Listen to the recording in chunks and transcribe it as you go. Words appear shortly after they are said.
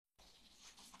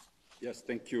Yes,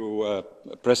 thank you,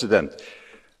 President.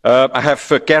 I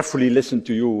have carefully listened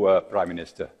to you, Prime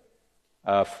Minister,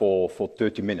 for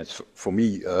 30 minutes. For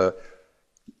me,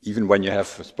 even when you have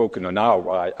spoken now,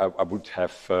 I would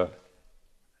have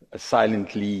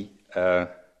silently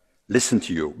listened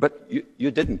to you. But you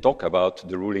didn't talk about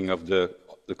the ruling of the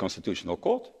Constitutional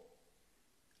Court,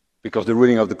 because the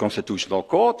ruling of the Constitutional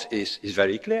Court is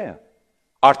very clear.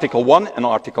 Article 1 and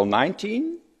Article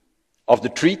 19 of the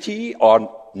treaty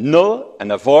are null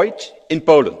and void in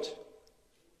Poland,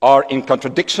 are in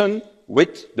contradiction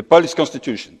with the Polish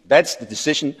constitution. That's the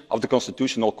decision of the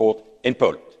Constitutional Court in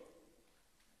Poland.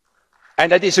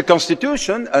 And that is a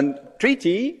constitution, a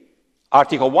treaty,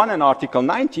 Article 1 and Article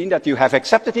 19, that you have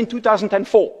accepted in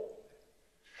 2004,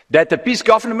 that the peace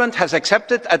government has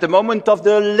accepted at the moment of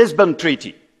the Lisbon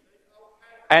Treaty.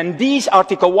 And these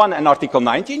Article 1 and Article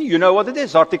 19, you know what it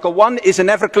is. Article 1 is an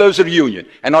ever closer union,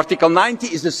 and Article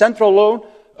 19 is the central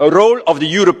role of the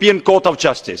European Court of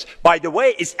Justice. By the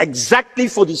way, it's exactly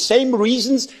for the same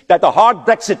reasons that the hard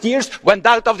Brexiteers went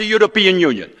out of the European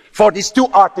Union. For these two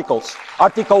articles,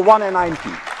 Article 1 and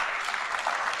 19.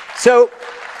 So,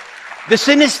 the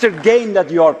sinister game that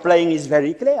you are playing is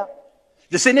very clear.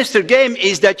 The sinister game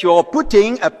is that you are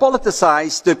putting a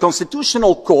politicized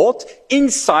Constitutional Court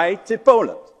inside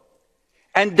Poland.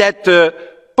 And that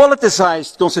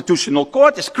politicized Constitutional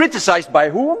Court is criticized by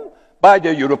whom? By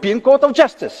the European Court of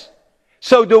Justice.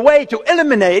 So the way to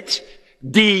eliminate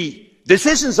the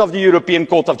decisions of the European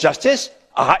Court of Justice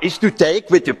is to take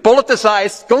with the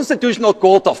politicized Constitutional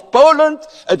Court of Poland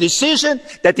a decision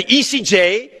that the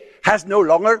ECJ has no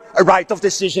longer a right of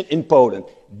decision in Poland.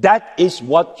 That is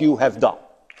what you have done.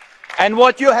 And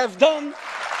what you have done,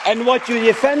 and what you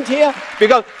defend here,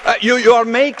 because you are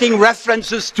making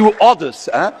references to others,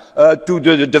 to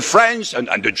the French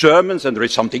and the Germans, and there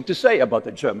is something to say about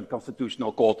the German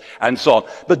Constitutional Court and so on.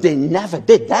 But they never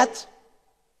did that.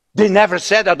 They never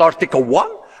said that Article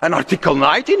 1 and Article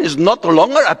 19 is not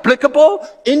longer applicable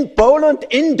in Poland,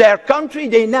 in their country.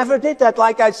 They never did that.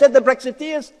 Like I said, the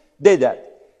Brexiteers did that.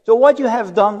 So what you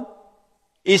have done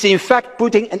is in fact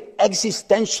putting an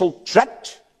existential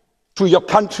threat to your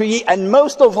country, and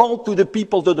most of all to the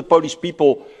people, to the Polish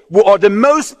people, who are the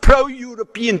most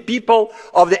pro-European people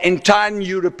of the entire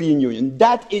European Union.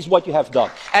 That is what you have done.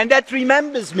 And that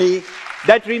remembers me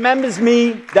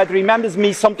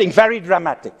something very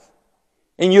dramatic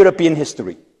in European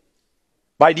history.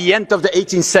 By the end of the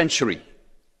 18th century,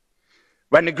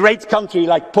 when a great country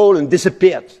like Poland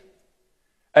disappeared,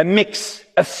 a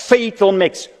fatal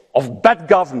mix of bad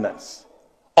governance,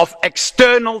 of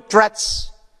external threats,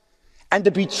 and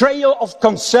the betrayal of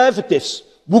conservatives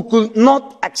who could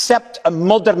not accept a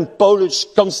modern Polish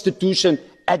constitution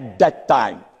at that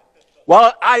time.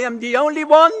 Well, I am the only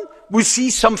one who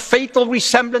sees some fatal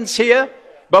resemblance here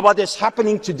by what is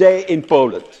happening today in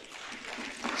Poland.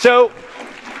 So,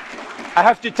 I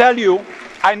have to tell you,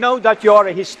 I know that you are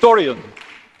a historian.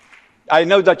 I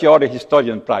know that you are a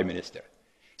historian, Prime Minister.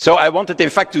 So I wanted, in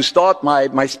fact, to start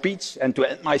my speech and to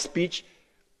end my speech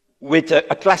with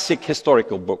a classic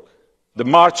historical book, The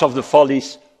March of the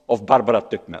Follies of Barbara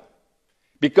Tuchman,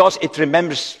 because it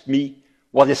remembers me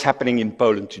what is happening in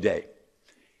Poland today.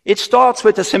 It starts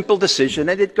with a simple decision,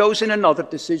 and it goes in another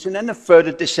decision and a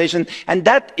further decision, and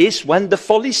that is when the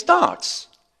folly starts.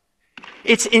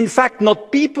 It's in fact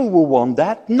not people who want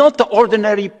that, not the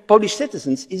ordinary Polish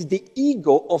citizens, it's the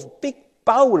ego of big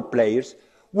power players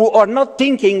who are not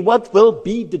thinking what will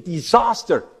be the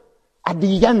disaster at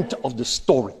the end of the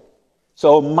story.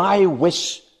 So my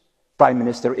wish, Prime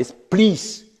Minister, is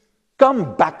please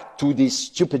come back to these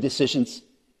stupid decisions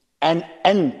and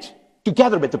end,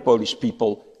 together with the Polish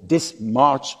people, this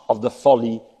march of the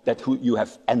folly that you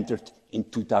have entered in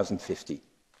 2050.